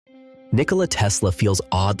Nikola Tesla feels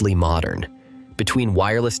oddly modern. Between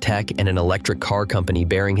wireless tech and an electric car company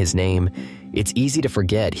bearing his name, it's easy to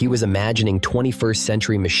forget he was imagining 21st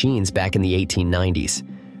century machines back in the 1890s.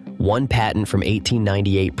 One patent from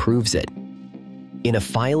 1898 proves it. In a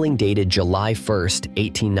filing dated July 1st,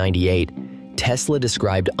 1898, Tesla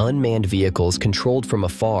described unmanned vehicles controlled from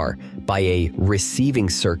afar by a receiving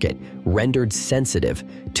circuit rendered sensitive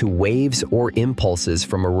to waves or impulses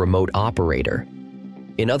from a remote operator.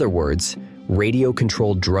 In other words,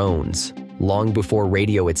 radio-controlled drones, long before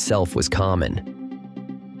radio itself was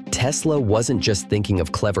common. Tesla wasn't just thinking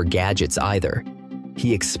of clever gadgets either.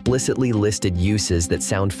 He explicitly listed uses that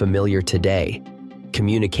sound familiar today: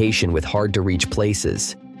 communication with hard-to-reach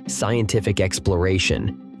places, scientific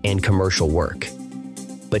exploration, and commercial work.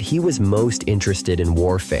 But he was most interested in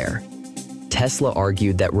warfare. Tesla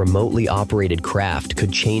argued that remotely operated craft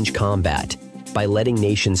could change combat by letting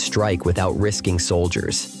nations strike without risking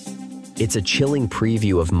soldiers. It's a chilling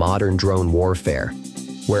preview of modern drone warfare,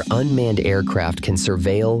 where unmanned aircraft can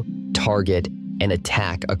surveil, target, and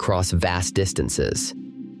attack across vast distances.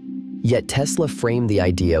 Yet Tesla framed the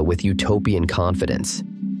idea with utopian confidence.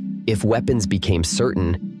 If weapons became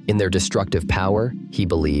certain in their destructive power, he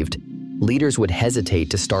believed, leaders would hesitate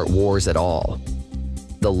to start wars at all.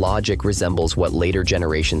 The logic resembles what later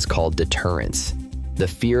generations called deterrence, the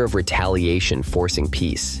fear of retaliation forcing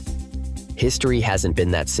peace. History hasn't been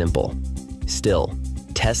that simple. Still,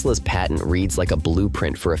 Tesla's patent reads like a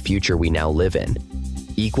blueprint for a future we now live in,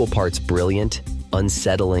 equal parts brilliant,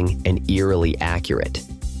 unsettling, and eerily accurate.